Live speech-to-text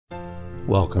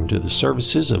Welcome to the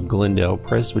services of Glendale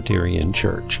Presbyterian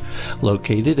Church,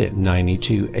 located at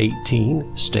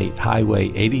 9218 State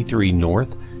Highway 83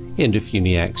 North in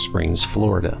Defuniak Springs,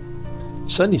 Florida.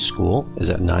 Sunday school is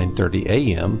at 9:30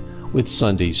 a.m. with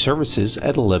Sunday services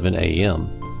at 11 a.m.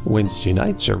 Wednesday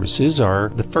night services are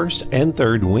the first and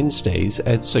third Wednesdays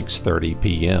at 6:30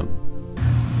 p.m.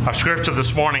 Our scripture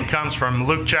this morning comes from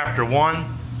Luke chapter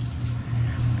 1.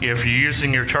 If you're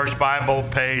using your church Bible,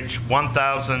 page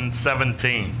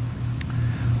 1017.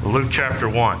 Luke chapter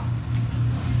 1.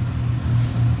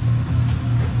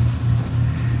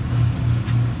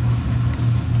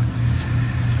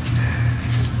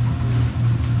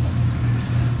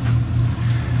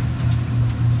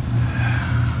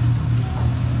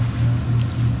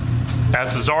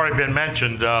 As has already been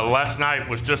mentioned, last night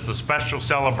was just a special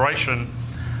celebration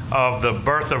of the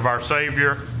birth of our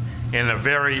Savior in a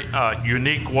very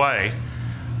unique way.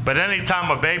 But any time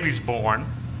a baby's born,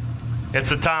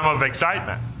 it's a time of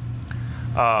excitement.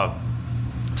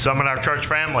 Some in our church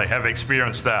family have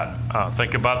experienced that.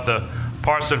 Think about the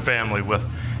Parson family with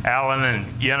Alan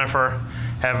and Jennifer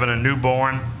having a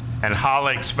newborn, and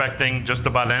Holly expecting just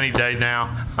about any day now.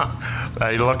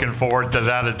 They're looking forward to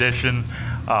that addition.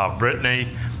 Brittany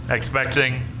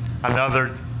expecting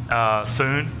another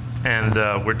soon,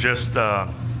 and we're just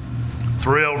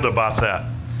thrilled about that.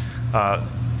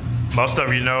 Most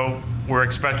of you know we're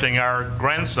expecting our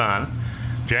grandson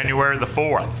January the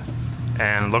 4th,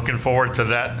 and looking forward to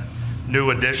that new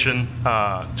addition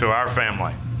to our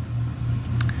family.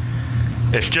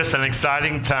 It's just an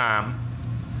exciting time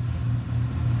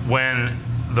when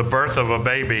the birth of a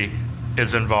baby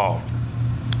is involved.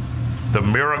 The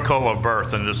miracle of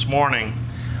birth. And this morning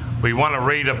we want to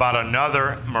read about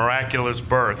another miraculous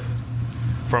birth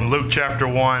from Luke chapter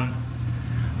 1.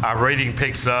 Our reading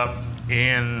picks up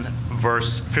in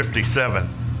verse 57.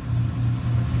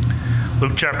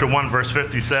 Luke chapter 1, verse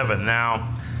 57.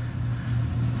 Now,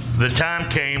 the time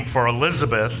came for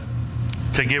Elizabeth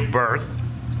to give birth,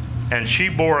 and she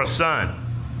bore a son.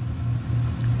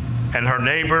 And her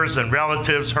neighbors and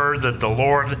relatives heard that the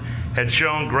Lord had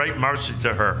shown great mercy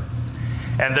to her,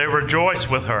 and they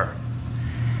rejoiced with her.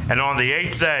 And on the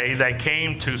 8th day they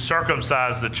came to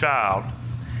circumcise the child,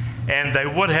 and they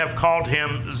would have called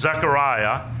him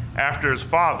Zechariah after his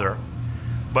father,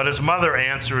 but his mother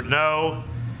answered, "No,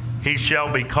 he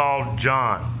shall be called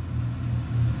John."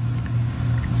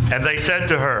 And they said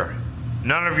to her,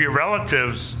 "None of your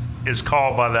relatives is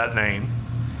called by that name."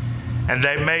 And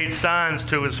they made signs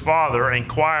to his father,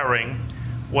 inquiring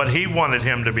what he wanted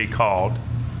him to be called.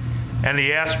 And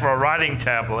he asked for a writing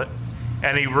tablet,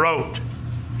 and he wrote,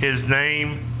 "His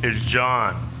name is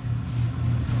John."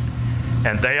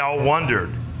 And they all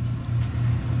wondered.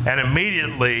 And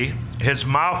immediately his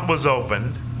mouth was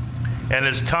opened, and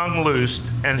his tongue loosed,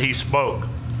 and he spoke,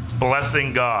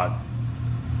 blessing God.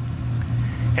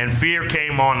 And fear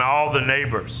came on all the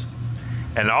neighbors.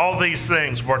 And all these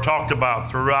things were talked about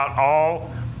throughout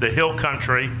all the hill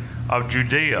country of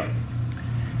Judea.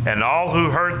 And all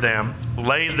who heard them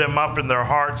laid them up in their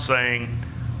hearts, saying,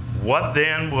 "What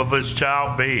then will this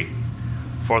child be?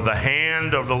 For the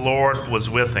hand of the Lord was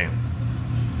with him."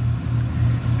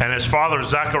 And his father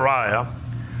Zechariah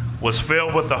was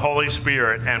filled with the Holy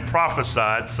Spirit and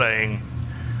prophesied, saying,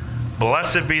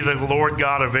 "Blessed be the Lord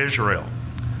God of Israel,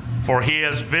 for he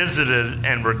has visited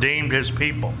and redeemed his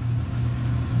people.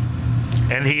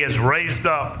 And he has raised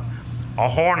up a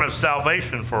horn of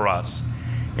salvation for us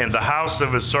in the house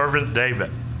of his servant David,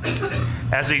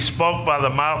 as he spoke by the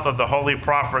mouth of the holy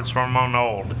prophets from on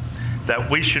old, that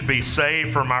we should be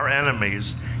saved from our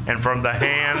enemies and from the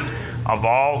hand of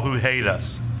all who hate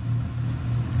us,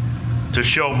 to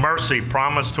show mercy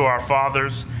promised to our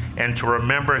fathers, and to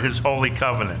remember his holy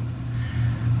covenant,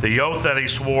 the oath that he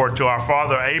swore to our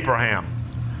father Abraham,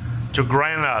 to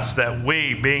grant us that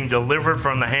we, being delivered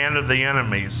from the hand of the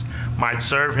enemies, might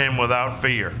serve him without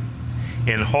fear,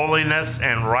 in holiness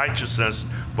and righteousness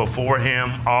before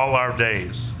him all our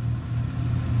days.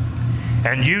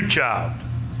 And you, child,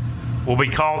 will be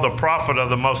called the prophet of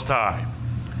the Most High,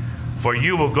 for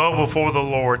you will go before the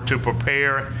Lord to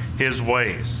prepare his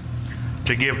ways,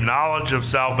 to give knowledge of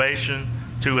salvation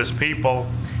to his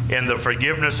people in the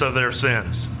forgiveness of their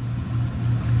sins,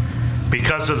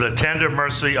 because of the tender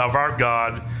mercy of our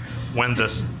God,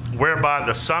 whereby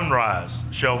the sunrise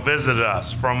shall visit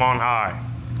us from on high,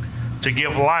 to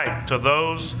give light to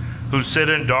those who sit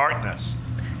in darkness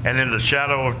and in the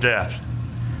shadow of death,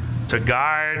 to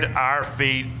guide our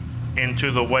feet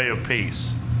into the way of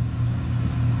peace.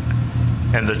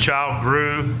 And the child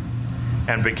grew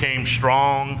and became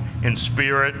strong in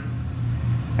spirit,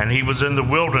 and he was in the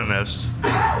wilderness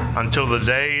until the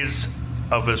days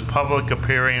of his public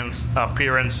appearance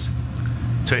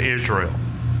to Israel.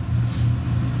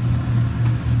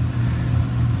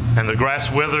 And the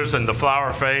grass withers and the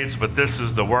flower fades, but this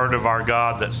is the word of our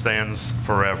God that stands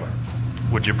forever.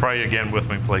 Would you pray again with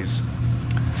me, please?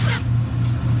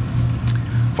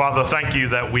 Father, thank you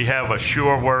that we have a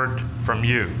sure word from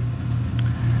you,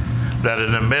 that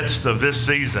in the midst of this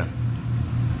season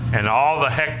and all the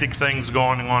hectic things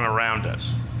going on around us,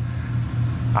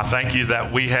 I thank you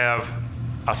that we have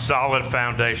a solid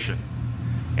foundation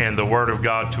in the word of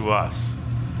God to us.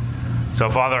 So,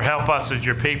 Father, help us as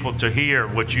your people to hear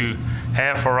what you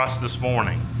have for us this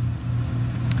morning.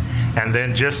 And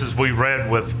then, just as we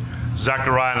read with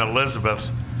Zechariah and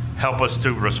Elizabeth, help us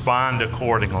to respond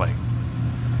accordingly.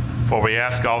 For we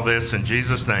ask all this in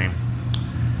Jesus' name.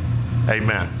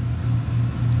 Amen.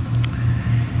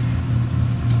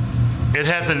 It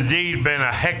has indeed been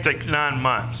a hectic 9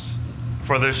 months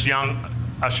for this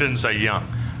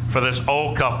for this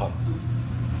old couple,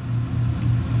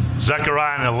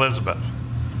 Zechariah and Elizabeth.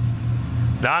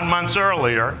 9 months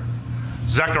earlier,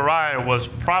 Zechariah was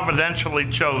providentially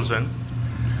chosen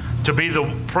to be the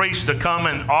priest to come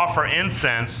and offer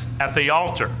incense at the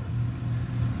altar.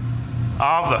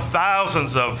 Of the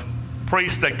thousands of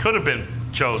priests that could have been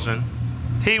chosen,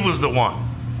 he was the one.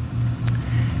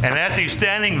 And as he's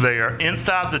standing there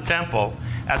inside the temple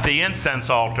at the incense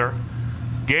altar,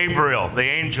 Gabriel, the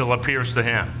angel, appears to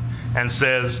him and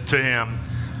says to him,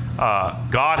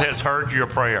 God has heard your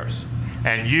prayers,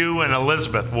 and you and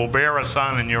Elizabeth will bear a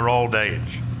son in your old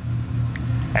age,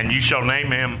 and you shall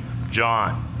name him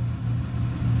John.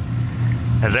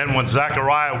 And then when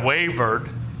Zechariah wavered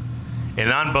in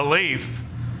unbelief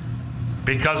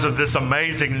because of this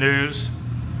amazing news,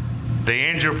 the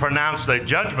angel pronounced a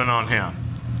judgment on him.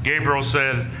 Gabriel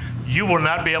said, you will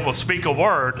not be able to speak a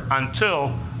word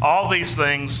until all these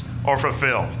things are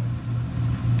fulfilled.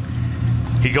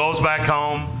 He goes back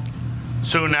home.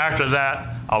 Soon after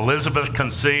that, Elizabeth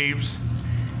conceives.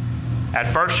 At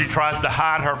first, she tries to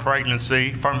hide her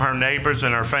pregnancy from her neighbors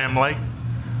and her family.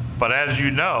 But as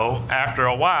you know, after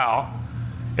a while,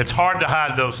 it's hard to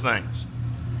hide those things.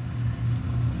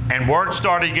 And word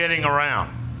started getting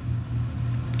around.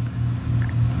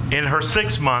 In her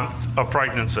 6th month of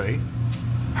pregnancy,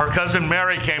 her cousin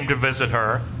Mary came to visit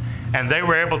her, and they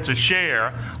were able to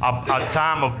share a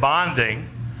time of bonding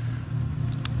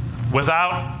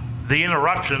without the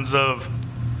interruptions of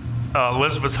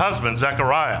Elizabeth's husband,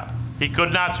 Zechariah. He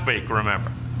could not speak, remember.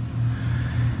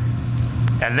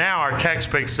 And now our text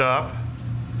picks up,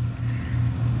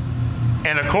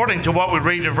 and according to what we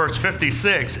read in verse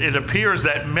 56, it appears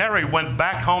that Mary went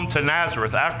back home to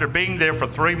Nazareth after being there for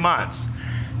 3 months.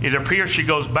 It appears she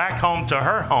goes back home to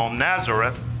her home,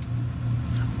 Nazareth,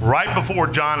 right before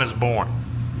John is born.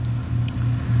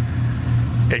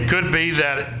 It could be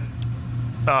that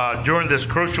during this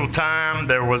crucial time,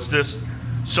 there was just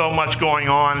so much going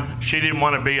on, she didn't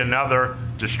want to be another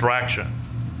distraction.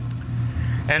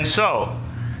 And so,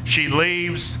 she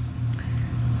leaves,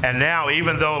 and now,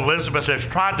 even though Elizabeth has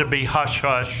tried to be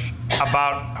hush-hush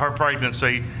about her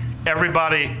pregnancy,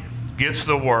 everybody gets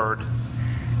the word,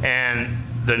 and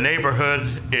the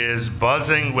neighborhood is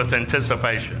buzzing with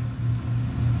anticipation.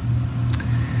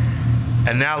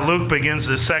 And now Luke begins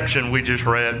this section we just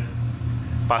read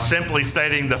by simply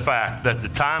stating the fact that the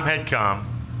time had come,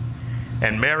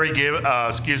 and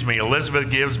Elizabeth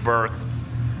gives birth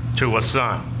to a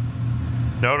son.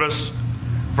 Notice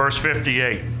verse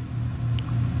 58.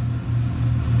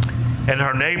 And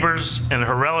her neighbors and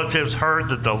her relatives heard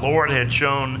that the Lord had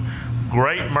shown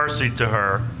great mercy to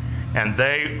her, and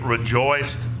they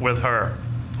rejoiced with her.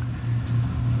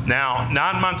 Now,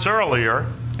 9 months earlier,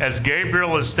 as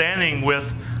Gabriel is standing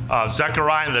with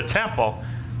Zechariah in the temple,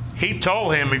 he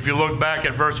told him, if you look back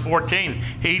at verse 14,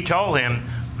 he told him,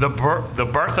 the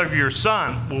birth of your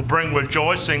son will bring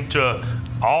rejoicing to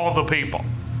all the people.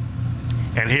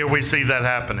 And here we see that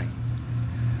happening.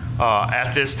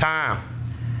 At this time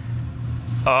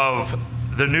of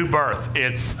the new birth,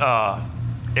 it's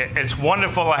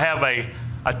wonderful to have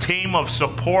a team of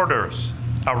supporters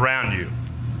around you.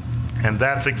 And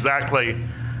that's exactly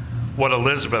what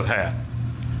Elizabeth had.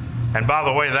 And by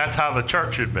the way, that's how the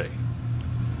church should be.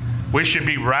 We should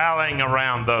be rallying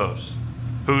around those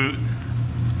who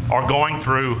are going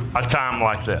through a time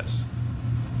like this.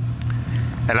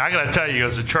 And I got to tell you,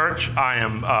 as a church, I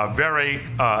am very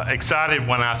excited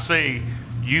when I see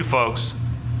you folks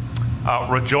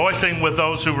rejoicing with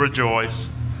those who rejoice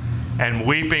and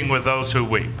weeping with those who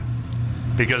weep,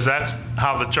 because that's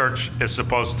how the church is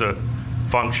supposed to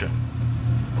function.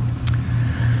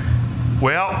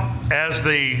 Well, as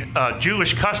the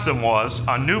Jewish custom was,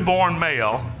 a newborn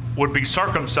male would be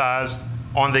circumcised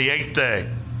on the 8th day.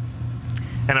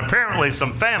 And apparently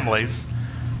some families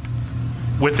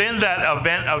within that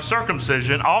event of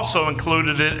circumcision also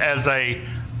included it as a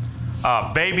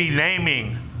baby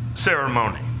naming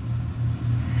ceremony.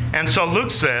 And so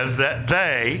Luke says that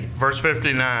they, verse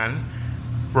 59,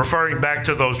 referring back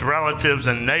to those relatives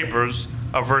and neighbors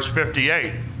of verse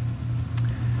 58,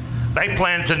 they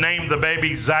planned to name the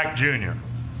baby Zach Jr.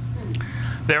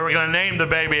 They were going to name the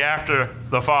baby after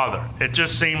the father. It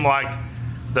just seemed like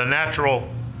the natural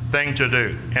thing to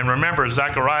do. And remember,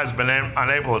 Zechariah's been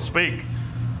unable to speak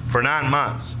for 9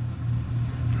 months.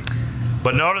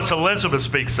 But notice Elizabeth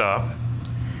speaks up,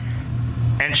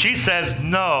 and she says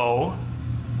no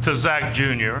to Zach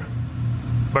Jr.,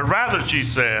 but rather she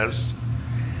says,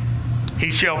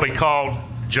 he shall be called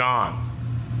John.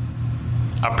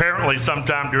 Apparently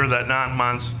sometime during that 9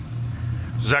 months,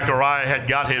 Zechariah had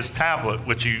got his tablet,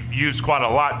 which he used quite a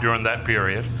lot during that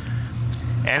period,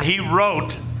 and he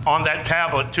wrote on that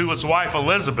tablet to his wife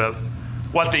Elizabeth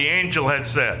what the angel had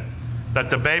said, that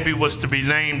the baby was to be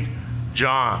named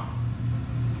John.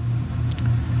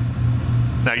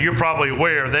 Now you're probably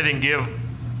aware they didn't give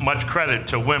much credit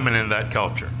to women in that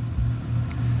culture.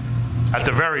 At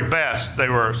the very best, they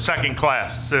were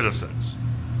second-class citizens.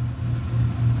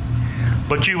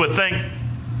 But you would think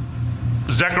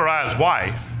Zechariah's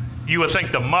wife, you would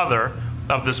think the mother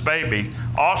of this baby,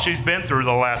 all she's been through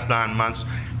the last 9 months,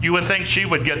 you would think she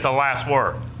would get the last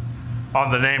word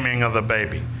on the naming of the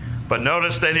baby. But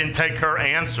notice they didn't take her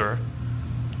answer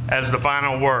as the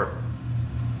final word.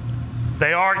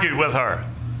 They argued with her.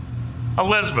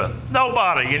 Elizabeth,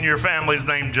 nobody in your family's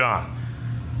named John.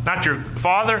 Not your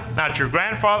father, not your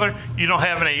grandfather. You don't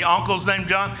have any uncles named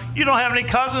John. You don't have any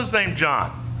cousins named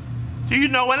John. Do you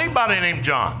know anybody named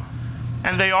John?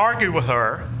 And they argue with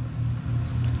her.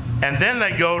 And then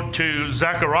they go to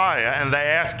Zechariah and they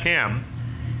ask him.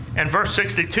 In verse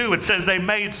 62, it says they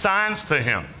made signs to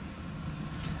him.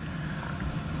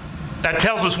 That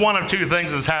tells us one of two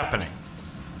things is happening.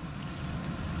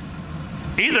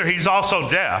 Either he's also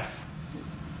deaf,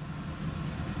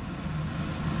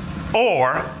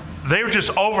 or they're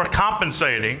just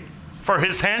overcompensating for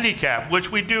his handicap,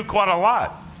 which we do quite a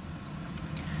lot.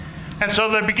 And so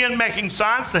they begin making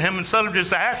signs to him instead of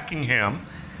just asking him.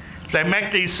 They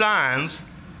make these signs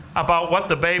about what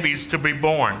the baby's to be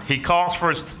born. He calls for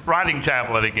his writing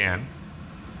tablet again,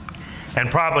 and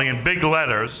probably in big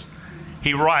letters,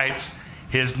 he writes,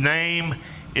 his name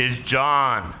is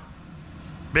John.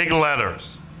 Big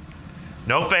letters.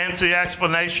 No fancy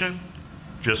explanation,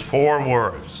 just 4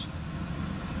 words.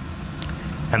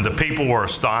 And the people were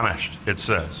astonished, it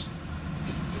says.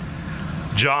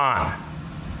 John.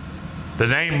 The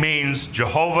name means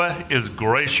Jehovah is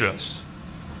gracious.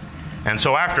 And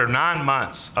so after 9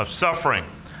 months of suffering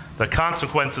the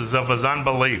consequences of his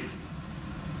unbelief,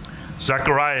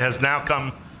 Zechariah has now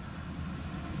come,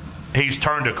 he's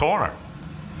turned a corner.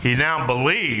 He now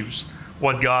believes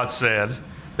what God said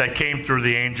that came through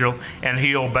the angel, and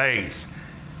he obeys.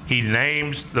 He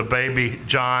names the baby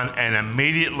John, and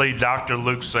immediately Dr.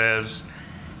 Luke says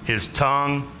his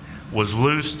tongue was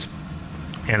loosed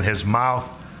and his mouth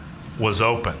was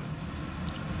open.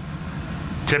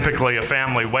 Typically, a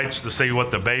family waits to see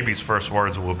what the baby's first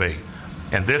words will be.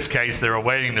 In this case, they're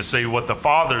waiting to see what the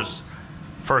father's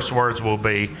first words will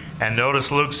be. And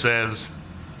notice Luke says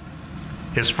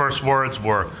his first words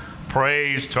were,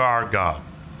 "Praise to our God."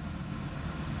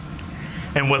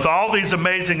 And with all these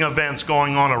amazing events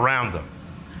going on around them,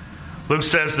 Luke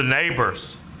says the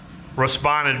neighbors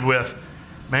responded with,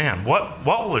 "Man, what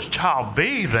will his child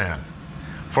be then?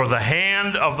 For the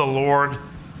hand of the Lord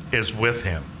is with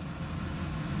him."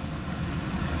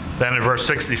 Then in verse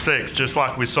 66, just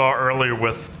like we saw earlier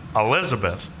with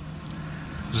Elizabeth,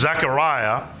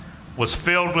 Zechariah was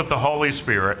filled with the Holy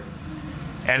Spirit,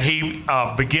 and he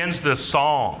begins this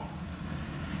song.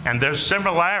 And there's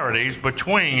similarities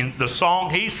between the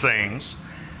song he sings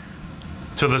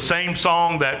to the same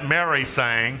song that Mary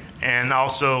sang and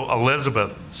also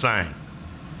Elizabeth sang.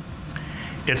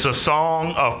 It's a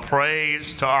song of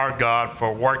praise to our God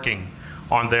for working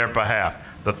on their behalf.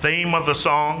 The theme of the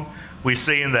song we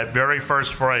see in that very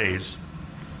first phrase,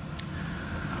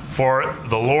 "For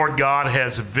the Lord God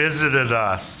has visited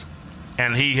us,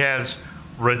 and he has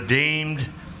redeemed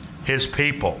his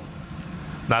people."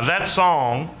 Now that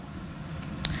song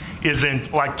is in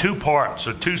like 2 parts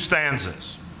or 2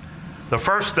 stanzas. The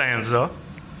first stanza,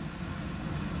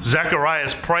 Zechariah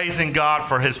is praising God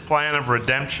for his plan of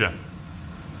redemption.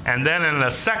 And then in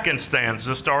the second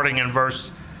stanza, starting in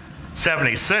verse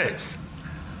 76,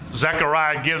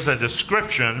 Zechariah gives a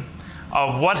description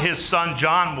of what his son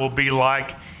John will be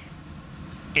like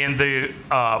in the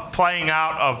playing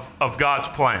out of God's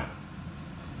plan.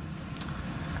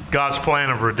 God's plan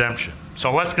of redemption.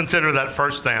 So let's consider that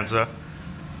first stanza.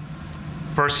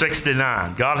 Verse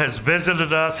 69. God has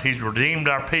visited us. He's redeemed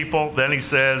our people. Then he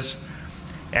says,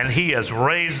 and he has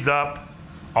raised up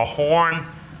a horn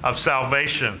of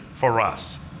salvation for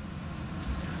us.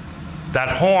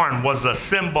 That horn was a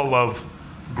symbol of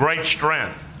great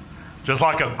strength. Just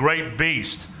like a great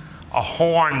beast, a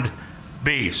horned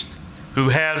beast who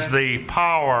has the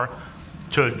power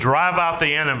to drive out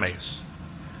the enemies,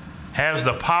 has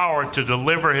the power to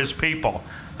deliver his people.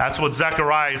 That's what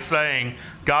Zechariah is saying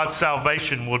God's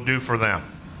salvation will do for them.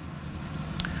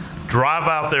 Drive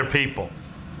out their people,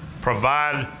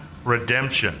 provide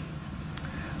redemption.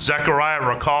 Zechariah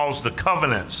recalls the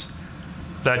covenants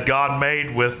that God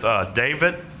made with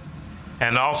David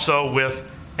and also with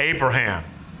Abraham.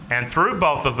 And through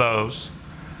both of those,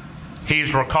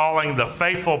 he's recalling the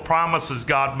faithful promises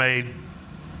God made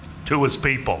to his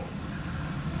people,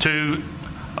 to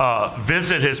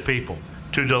visit his people,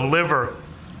 to deliver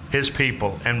his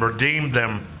people and redeem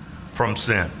them from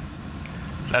sin.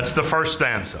 That's the first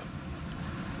stanza.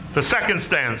 The second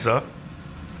stanza,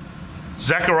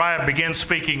 Zechariah begins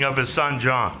speaking of his son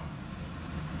John.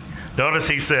 Notice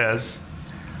he says,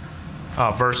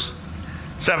 verse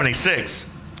 76,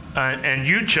 and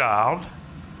you, child,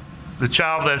 the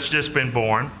child that's just been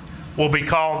born, will be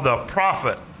called the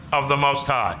prophet of the Most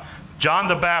High. John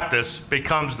the Baptist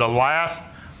becomes the last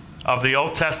of the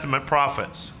Old Testament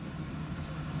prophets.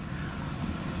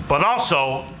 But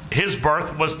also, his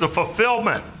birth was the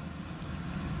fulfillment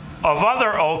of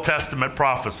other Old Testament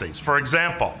prophecies. For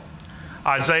example,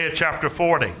 Isaiah chapter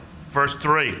 40, verse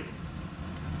 3.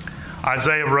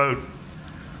 Isaiah wrote,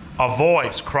 a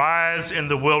voice cries in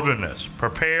the wilderness,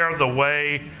 prepare the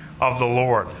way of the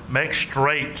Lord. Make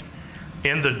straight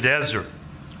in the desert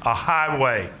a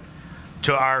highway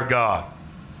to our God.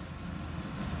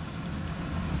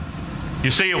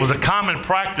 You see, it was a common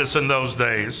practice in those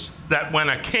days that when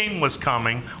a king was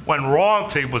coming, when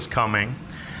royalty was coming,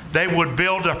 they would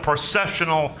build a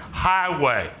processional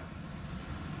highway,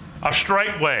 a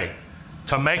straight way,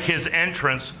 to make his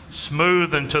entrance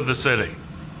smooth into the city.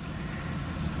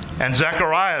 And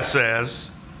Zechariah says,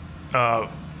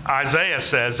 Isaiah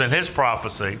says in his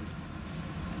prophecy,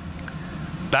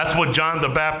 that's what John the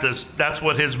Baptist, that's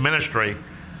what his ministry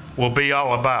will be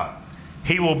all about.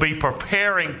 He will be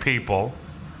preparing people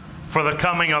for the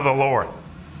coming of the Lord,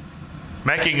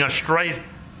 making a straight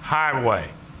highway.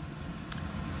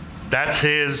 That's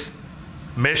his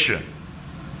mission.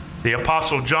 The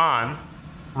Apostle John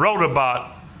wrote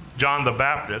about John the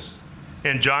Baptist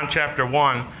in John chapter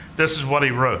 1. This is what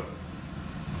he wrote.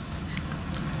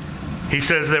 He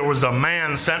says, there was a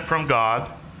man sent from God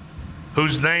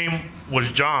whose name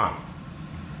was John.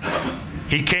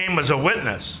 He came as a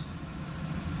witness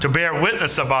to bear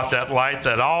witness about that light,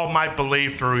 that all might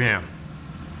believe through him.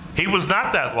 He was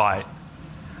not that light,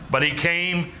 but he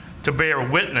came to bear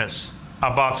witness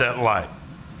about that light.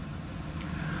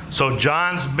 So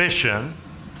John's mission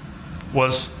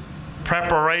was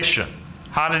preparation.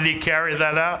 How did he carry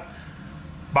that out?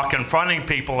 By confronting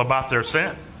people about their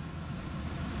sin.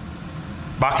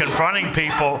 By confronting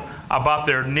people about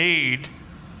their need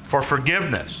for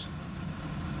forgiveness.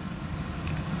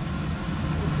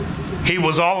 He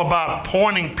was all about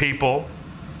pointing people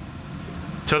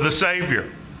to the Savior.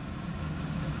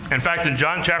 In fact, in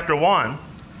John chapter 1,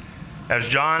 as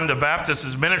John the Baptist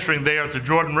is ministering there at the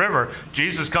Jordan River,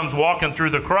 Jesus comes walking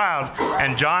through the crowd,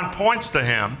 and John points to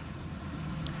him,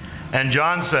 and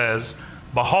John says,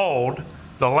 behold,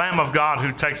 the Lamb of God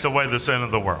who takes away the sin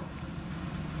of the world.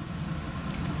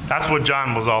 That's what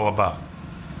John was all about.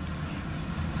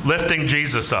 Lifting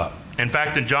Jesus up. In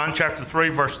fact, in John chapter 3,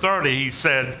 verse 30, he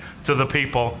said to the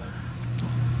people,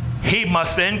 he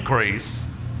must increase,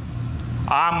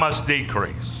 I must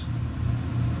decrease.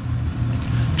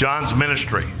 John's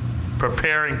ministry,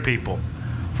 preparing people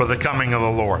for the coming of the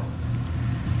Lord.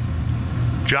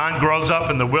 John grows up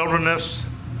in the wilderness,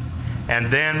 and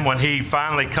then when he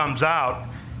finally comes out,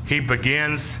 he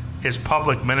begins his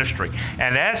public ministry.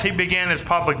 And as he began his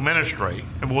public ministry,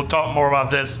 and we'll talk more about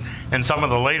this in some of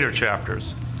the later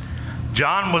chapters,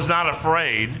 John was not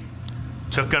afraid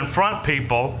to confront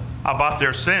people about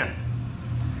their sin.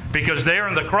 Because there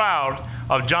in the crowd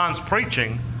of John's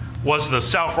preaching was the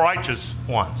self-righteous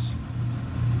ones.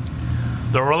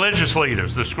 The religious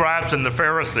leaders, the scribes and the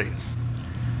Pharisees.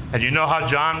 And you know how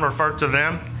John referred to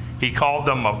them? He called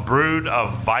them a brood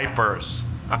of vipers.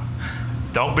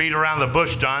 Don't beat around the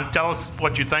bush, John. Tell us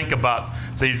what you think about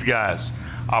these guys.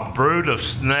 A brood of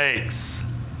snakes.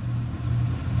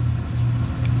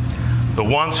 The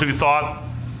ones who thought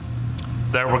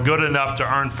that were good enough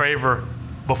to earn favor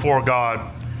before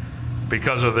God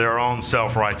because of their own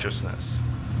self-righteousness.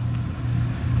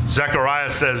 Zechariah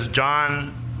says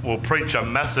John will preach a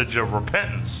message of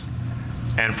repentance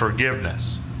and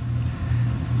forgiveness.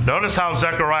 Notice how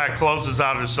Zechariah closes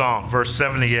out his song, verse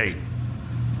 78.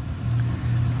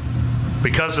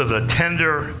 Because of the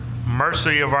tender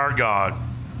mercy of our God,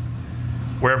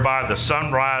 whereby the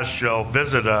sunrise shall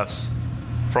visit us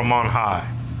from on high.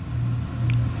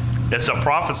 It's a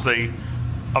prophecy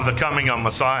of the coming of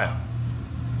Messiah.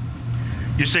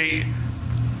 You see,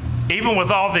 even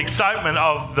with all the excitement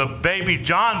of the baby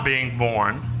John being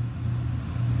born,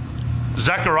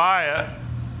 Zechariah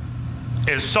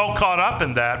is so caught up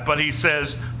in that, but he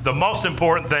says the most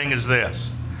important thing is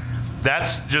this.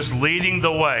 That's just leading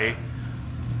the way,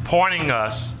 pointing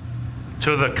us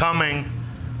to the coming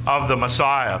of the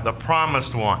Messiah, the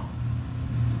promised one.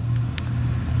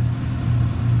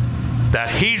 That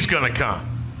he's going to come.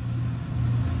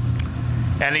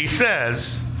 And he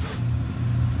says,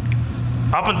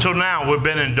 up until now we've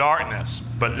been in darkness,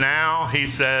 but now he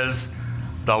says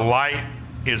the light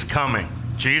is coming.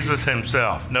 Jesus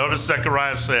himself. Notice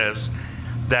Zechariah says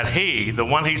that he, the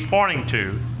one he's pointing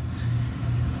to,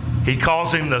 he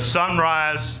calls him the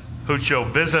sunrise who shall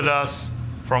visit us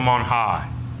from on high.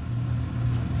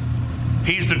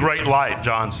 He's the great light,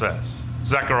 John says.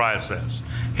 Zechariah says.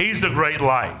 He's the great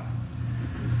light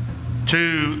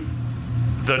to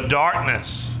the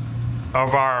darkness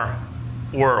of our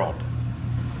world.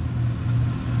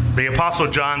 The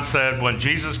Apostle John said when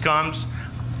Jesus comes,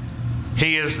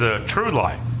 he is the true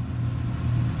light.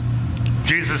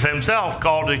 Jesus himself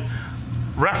called a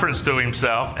reference to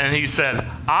himself, and he said,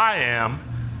 I am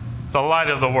the light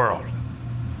of the world.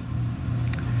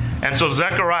 And so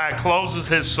Zechariah closes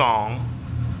his song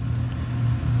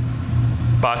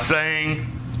by saying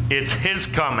it's his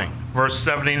coming, verse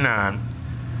 79,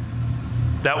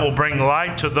 that will bring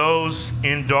light to those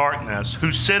in darkness,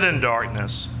 who sit in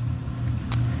darkness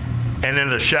and in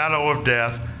the shadow of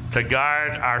death, to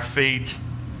guide our feet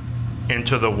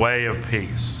into the way of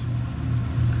peace.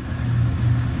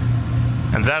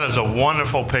 And that is a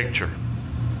wonderful picture,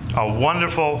 a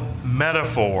wonderful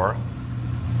metaphor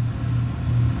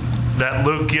that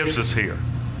Luke gives us here.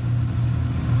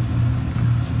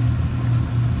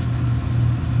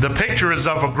 The picture is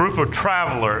of a group of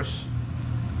travelers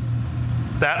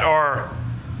that are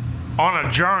on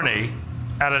a journey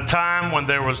at a time when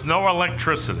there was no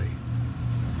electricity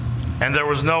and there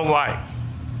was no light.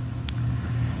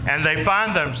 And they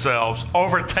find themselves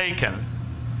overtaken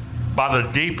by the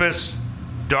deepest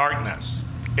darkness.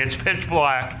 It's pitch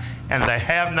black, and they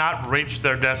have not reached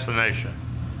their destination.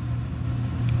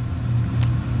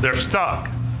 They're stuck.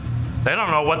 They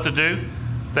don't know what to do.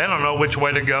 They don't know which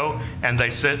way to go, and they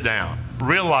sit down,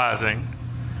 realizing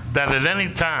that at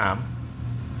any time,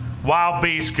 wild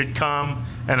beasts could come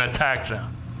and attack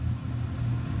them.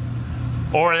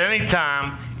 Or at any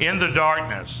time, in the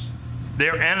darkness,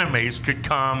 their enemies could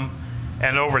come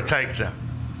and overtake them.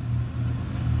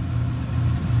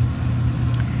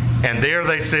 And there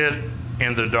they sit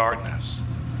in the darkness.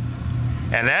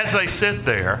 And as they sit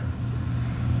there,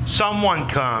 someone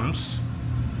comes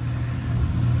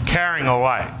carrying a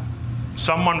light.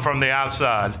 Someone from the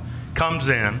outside comes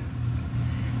in,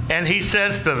 and he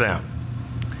says to them,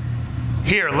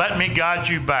 "Here, let me guide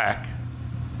you back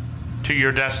to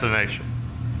your destination.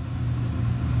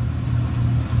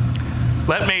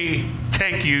 Let me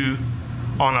take you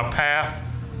on a path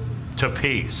to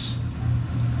peace."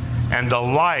 And the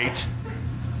light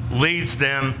leads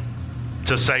them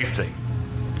to safety.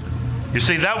 You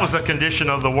see, that was the condition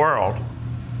of the world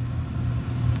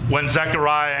when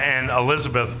Zechariah and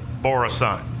Elizabeth bore a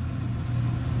son.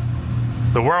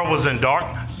 The world was in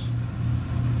darkness.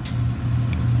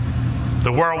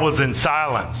 The world was in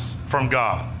silence from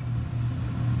God.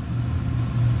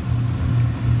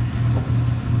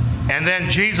 And then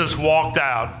Jesus walked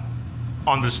out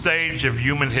on the stage of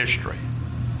human history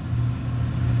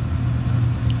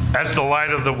as the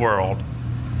light of the world.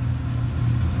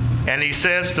 And he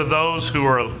says to those who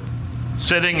are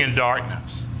sitting in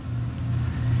darkness,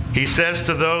 he says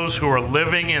to those who are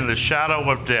living in the shadow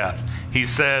of death, he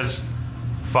says,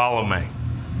 "Follow me."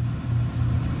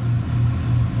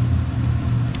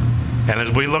 And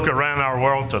as we look around our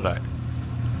world today,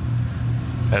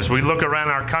 as we look around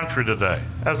our country today,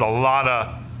 there's a lot of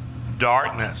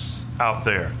darkness out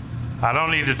there. I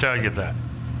don't need to tell you that.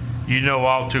 You know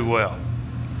all too well.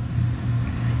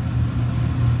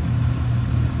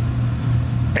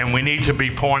 And we need to be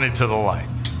pointed to the light.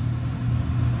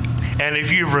 And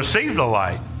if you've received the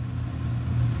light,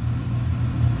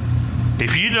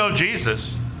 if you know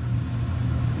Jesus,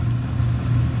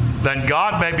 then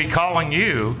God may be calling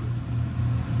you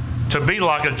to be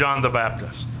like a John the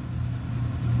Baptist,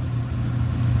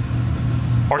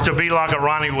 or to be like a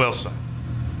Ronnie Wilson,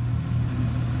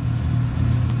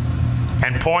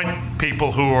 and point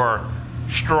people who are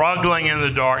struggling in the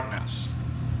darkness,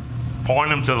 point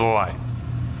them to the light,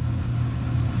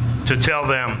 to tell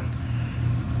them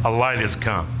a light has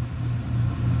come.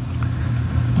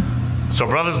 So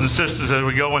brothers and sisters, as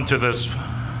we go into this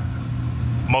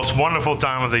most wonderful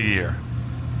time of the year,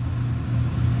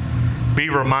 be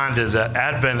reminded that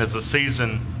Advent is a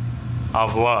season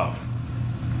of love.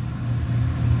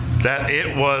 That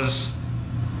it was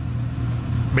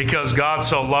because God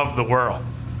so loved the world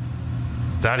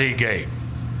that He gave.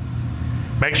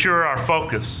 Make sure our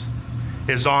focus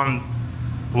is on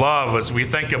love as we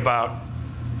think about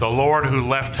the Lord who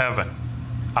left heaven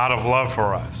out of love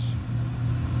for us.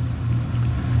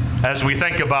 As we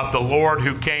think about the Lord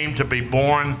who came to be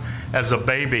born as a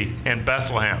baby in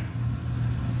Bethlehem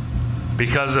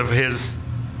because of His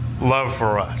love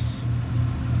for us.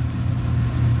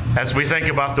 As we think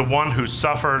about the one who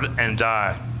suffered and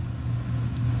died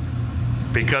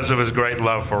because of His great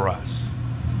love for us.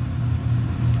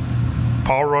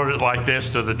 Paul wrote it like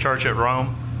this to the church at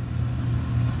Rome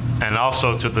and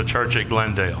also to the church at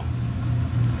Glendale.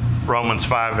 Romans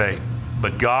 5:8.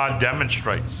 But God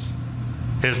demonstrates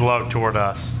His love toward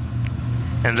us,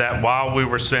 and that while we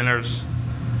were sinners,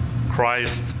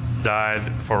 Christ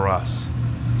died for us.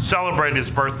 Celebrate His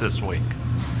birth this week,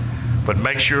 but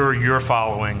make sure you're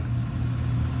following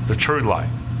the true light.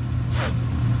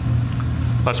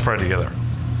 Let's pray together.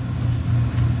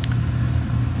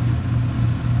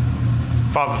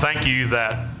 Father, thank you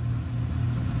that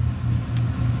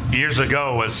years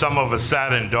ago, as some of us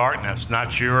sat in darkness,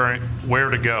 not sure where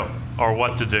to go or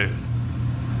what to do,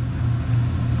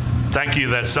 thank you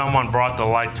that someone brought the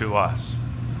light to us.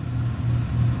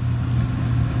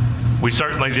 We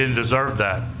certainly didn't deserve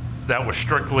that. That was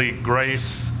strictly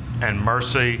grace and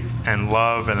mercy and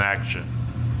love and action.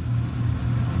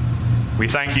 We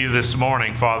thank you this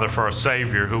morning, Father, for a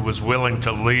Savior who was willing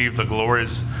to leave the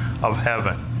glories of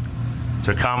heaven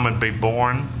to come and be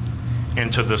born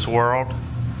into this world,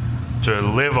 to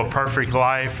live a perfect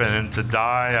life and to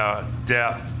die a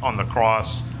death on the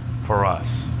cross for us.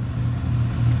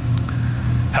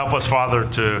 Help us, Father,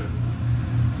 to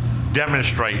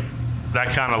demonstrate that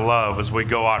kind of love as we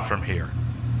go out from here,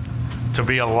 to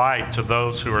be a light to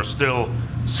those who are still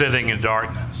sitting in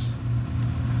darkness,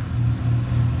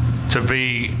 to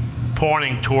be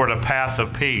pointing toward a path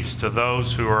of peace to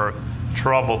those who are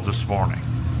troubled this morning.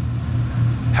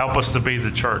 Help us to be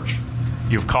the church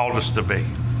you've called us to be.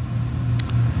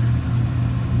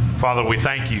 Father, we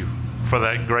thank you for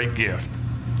that great gift,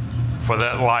 for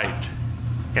that light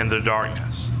in the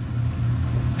darkness.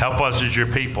 Help us as your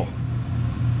people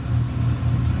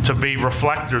to be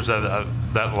reflectors of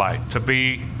that light, to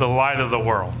be the light of the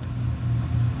world,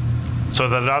 so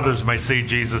that others may see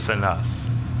Jesus in us.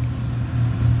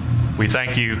 We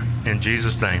thank you in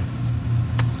Jesus' name.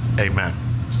 Amen.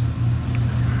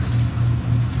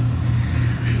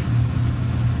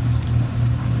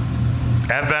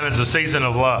 Advent is a season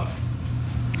of love.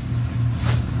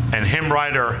 And hymn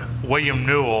writer William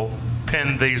Newell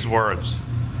penned these words.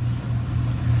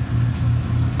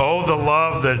 Oh, the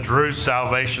love that drew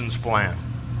salvation's plan.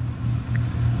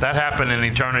 That happened in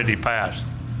eternity past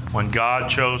when God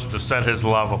chose to set His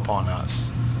love upon us.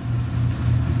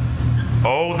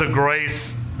 Oh, the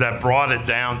grace that brought it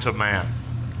down to man.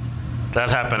 That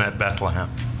happened at Bethlehem.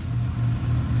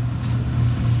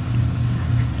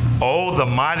 Oh, the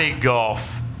mighty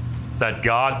gulf that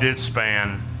God did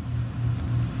span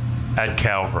at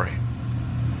Calvary.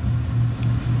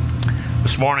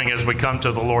 This morning, as we come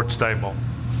to the Lord's table,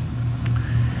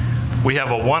 we have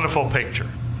a wonderful picture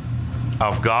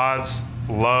of God's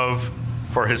love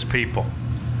for His people.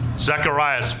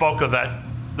 Zechariah spoke of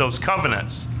those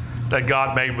covenants that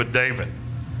God made with David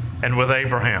and with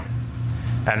Abraham.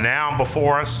 And now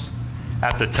before us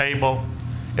at the table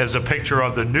is a picture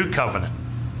of the new covenant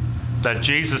that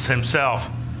Jesus Himself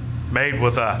made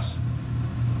with us.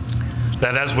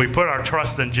 That as we put our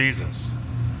trust in Jesus,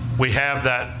 we have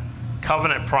that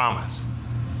covenant promise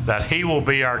that He will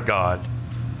be our God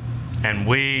and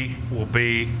we will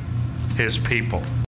be His people.